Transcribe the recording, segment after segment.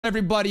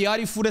Everybody,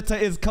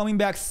 Arifureta is coming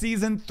back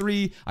season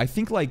 3. I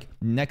think like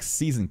next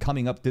season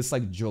coming up this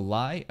like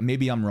July.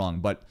 Maybe I'm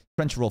wrong, but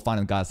Crunchyroll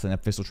finally got us an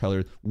official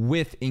trailer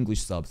with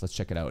English subs. Let's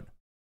check it out.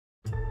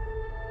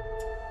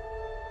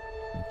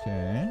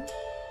 Okay.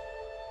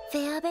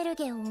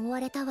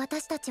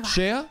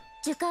 Shea?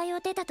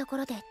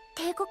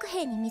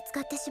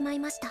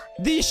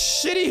 These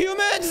shitty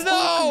humans,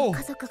 no!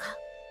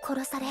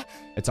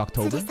 It's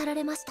October?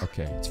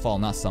 Okay, it's fall,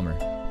 not summer.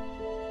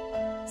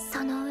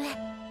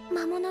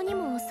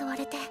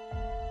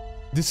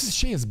 This is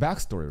Shea's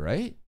backstory,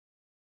 right?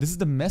 This is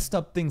the messed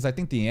up things I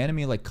think the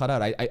anime like cut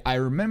out. I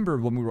remember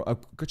when we were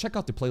go check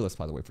out the playlist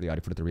by the way for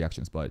the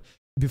reactions. But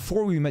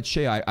before we met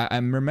Shea, I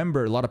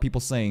remember a lot of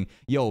people saying,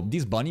 "Yo,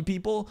 these bunny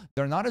people,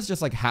 they're not as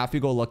just like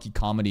happy-go-lucky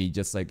comedy,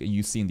 just like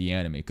you see in the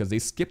anime, because they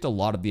skipped a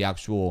lot of the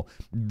actual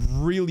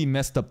really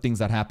messed up things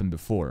that happened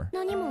before."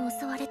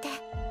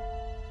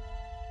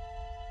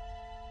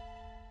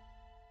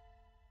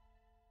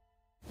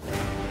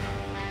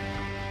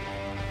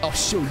 I'll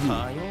show you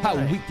how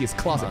weak this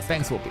closet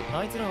thanks will be.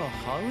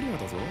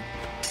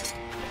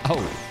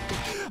 Oh,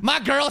 my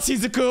girl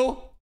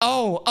Shizuku.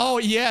 Oh,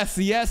 yes.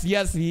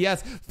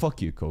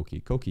 Fuck you,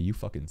 Koki. Koki, you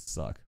fucking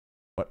suck.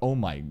 But oh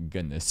my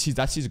goodness,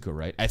 that's Shizuku,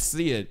 right? I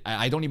see it.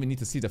 I don't even need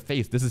to see the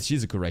face. This is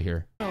Shizuku right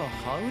here.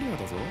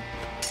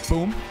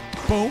 Boom,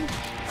 boom.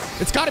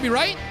 It's gotta be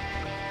right.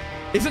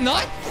 Is it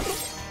not?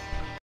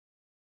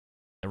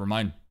 Never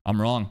mind.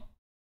 I'm wrong.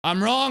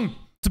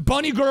 It's a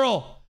bunny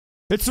girl.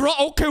 It's wrong.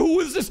 Okay, who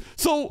is this?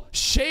 So,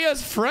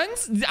 Shea's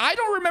friends? I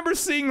don't remember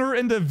seeing her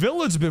in the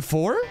village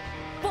before.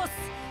 Boss.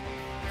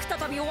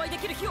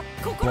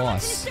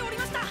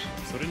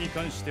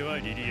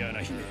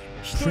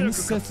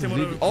 Princess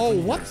Lily. Oh,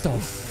 what the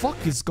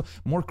fuck is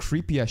more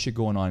creepy ass shit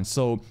going on?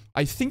 So,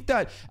 I think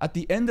that at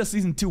the end of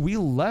season 2, we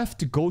left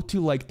to go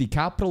to like the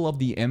capital of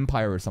the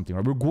empire or something.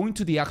 Right? We're going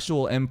to the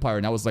actual empire,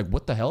 and I was like,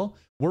 what the hell?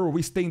 Where were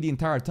we staying the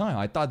entire time?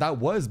 I thought that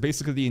was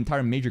basically the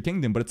entire major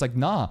kingdom, but it's like,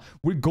 nah,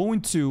 we're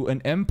going to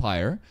an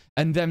empire,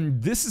 and then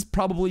this is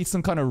probably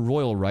some kind of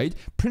royal, right?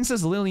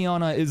 Princess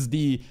Liliana is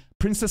the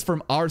princess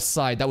from our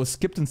side that was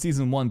skipped in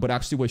season 1, but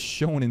actually was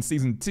shown in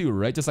season 2,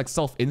 right? Just like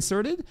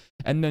self-inserted.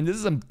 And then this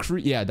is some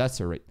yeah, that's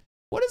her, right?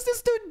 What is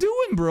this dude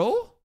doing,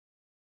 bro?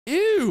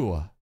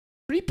 Ew.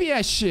 Creepy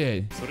ass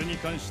shit.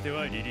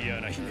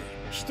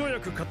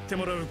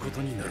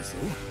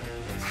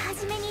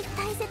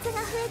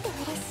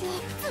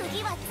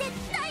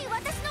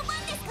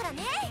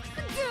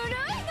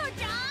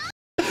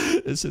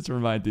 This just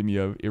reminded me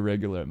of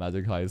Irregular at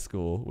Magic High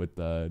School with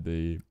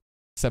the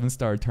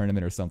 7-star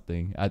tournament or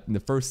something at in the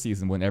first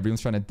season when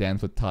everyone's trying to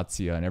dance with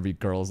Tatsuya and every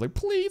girl's like,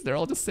 please, they're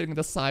all just sitting on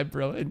the side,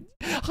 bro, and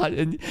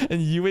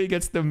Yue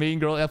gets the main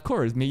girl. Of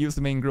course, Meiyu's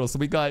the main girl, so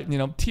we got, you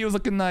know, Tio's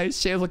looking nice,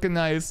 Shea's looking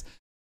nice.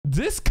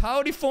 This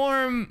Cowdy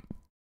form,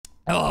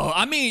 oh,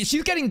 I mean,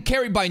 she's getting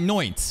carried by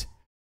Noint,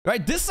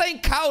 right? This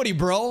ain't Cowdy,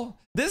 bro.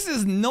 This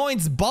is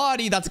Noint's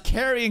body that's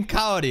carrying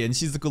Cowdy, and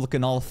she's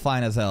looking all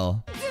fine as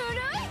hell.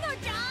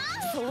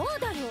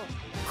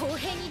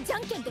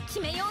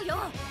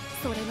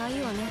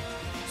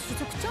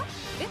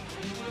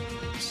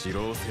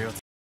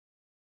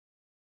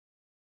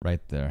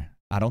 Right there.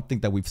 I don't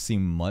think that we've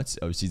seen much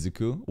of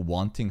Shizuku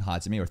wanting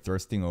Hajime or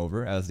thirsting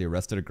over as the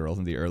rest of the girls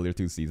in the earlier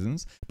 2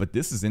 seasons, but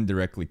this is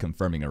indirectly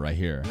confirming it right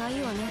here.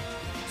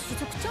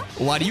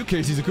 Why do you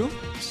care, Shizuku?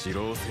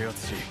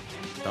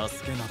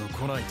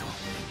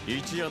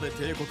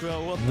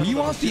 We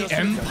want the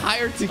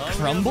empire to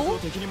crumble?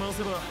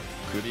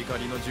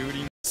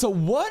 So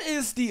what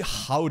is the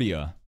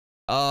Haudia?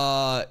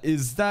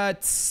 Is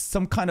that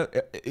some kind of...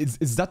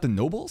 Is that the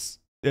nobles?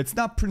 It's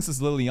not Princess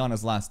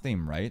Liliana's last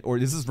name, right? Or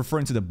this is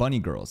referring to the bunny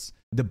girls.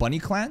 The bunny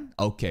clan?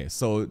 Okay,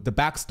 so the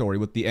backstory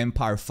with the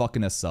empire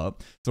fucking us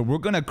up. So we're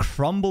gonna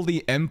crumble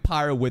the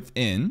empire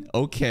within.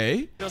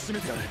 Okay.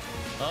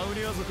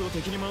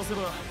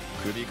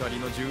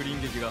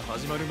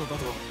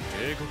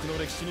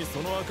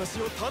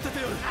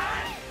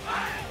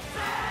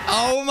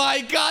 Oh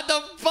my god,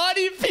 the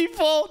bunny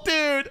people,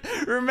 dude.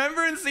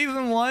 Remember in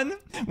season 1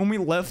 when we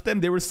left them,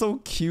 they were so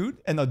cute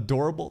and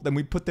adorable. Then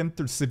we put them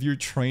through severe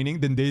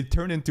training. Then they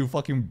turned into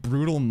fucking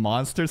brutal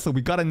monsters. So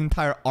we got an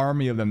entire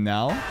army of them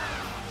now.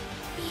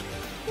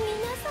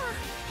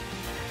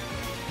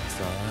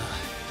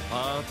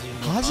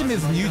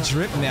 Hajime's new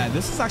drip, man.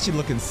 This is actually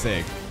looking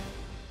sick.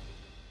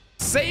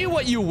 Say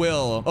what you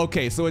will.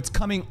 Okay, so it's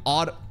coming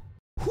autumn.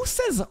 Who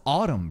says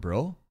autumn,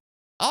 bro?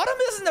 Autumn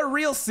isn't a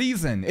real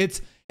season.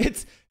 It's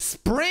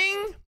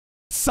spring,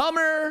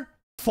 summer,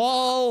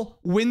 fall,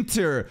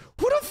 winter.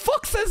 Who the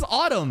fuck says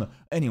autumn?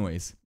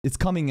 Anyways, it's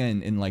coming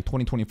in like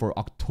 2024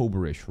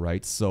 October-ish,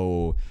 right?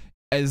 So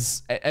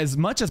as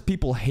much as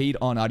people hate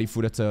on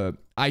Arifureta,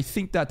 I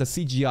think that the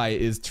CGI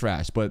is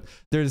trash, but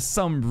there's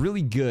some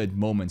really good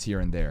moments here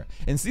and there.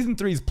 In season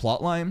 3's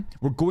plotline,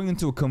 we're going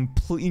into a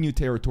completely new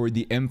territory,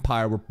 the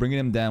Empire. We're bringing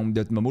them down.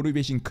 The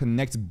motivation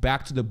connects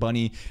back to the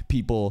bunny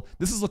people.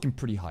 This is looking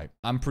pretty hype.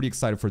 I'm pretty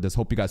excited for this.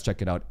 Hope you guys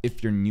check it out.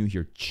 If you're new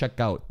here, check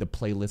out the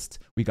playlist.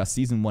 We got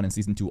season 1 and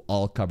season 2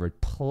 all covered,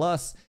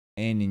 plus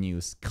any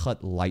news,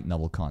 cut light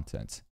novel content.